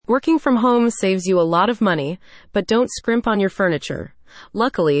Working from home saves you a lot of money, but don't scrimp on your furniture.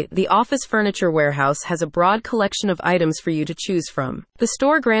 Luckily, the Office Furniture Warehouse has a broad collection of items for you to choose from. The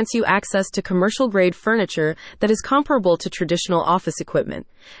store grants you access to commercial-grade furniture that is comparable to traditional office equipment.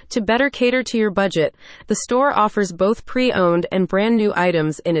 To better cater to your budget, the store offers both pre-owned and brand-new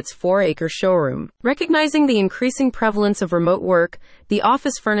items in its 4-acre showroom. Recognizing the increasing prevalence of remote work, the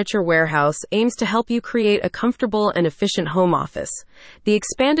Office Furniture Warehouse aims to help you create a comfortable and efficient home office. The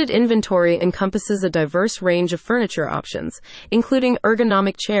expanded inventory encompasses a diverse range of furniture options, including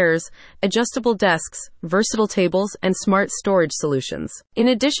ergonomic chairs, adjustable desks, versatile tables, and smart storage solutions. In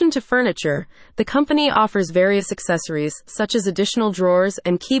addition to furniture, the company offers various accessories, such as additional drawers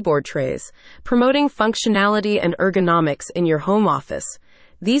and keyboard trays, promoting functionality and ergonomics in your home office.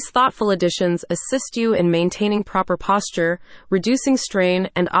 These thoughtful additions assist you in maintaining proper posture, reducing strain,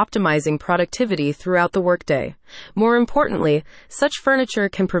 and optimizing productivity throughout the workday. More importantly, such furniture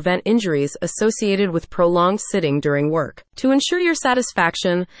can prevent injuries associated with prolonged sitting during work. To ensure your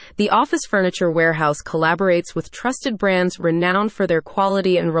satisfaction, the Office Furniture Warehouse collaborates with trusted brands renowned for their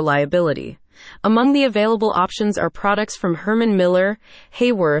quality and reliability. Among the available options are products from Herman Miller,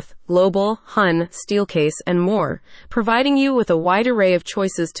 Hayworth, Global, Hun, Steelcase, and more, providing you with a wide array of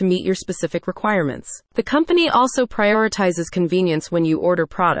choices to meet your specific requirements. The company also prioritizes convenience when you order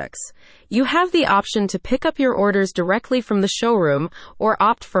products. You have the option to pick up your orders directly from the showroom or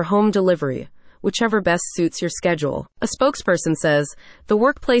opt for home delivery, whichever best suits your schedule. A spokesperson says, "The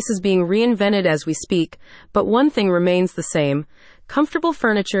workplace is being reinvented as we speak, but one thing remains the same. Comfortable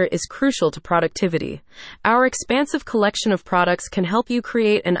furniture is crucial to productivity. Our expansive collection of products can help you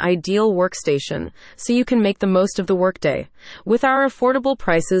create an ideal workstation so you can make the most of the workday. With our affordable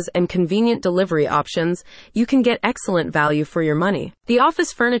prices and convenient delivery options, you can get excellent value for your money." The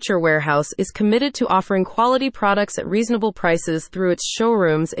Office Furniture Warehouse is committed to offering quality products at reasonable prices through its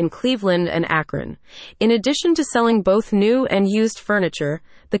showrooms in Cleveland and Akron. In addition to selling both new and used furniture,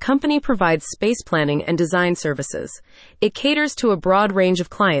 the company provides space planning and design services. It caters to a broad range of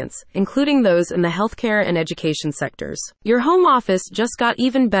clients, including those in the healthcare and education sectors. Your home office just got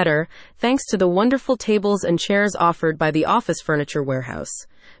even better thanks to the wonderful tables and chairs offered by the Office Furniture Warehouse.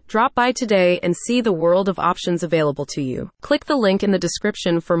 Drop by today and see the world of options available to you. Click the link in the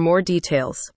description for more details.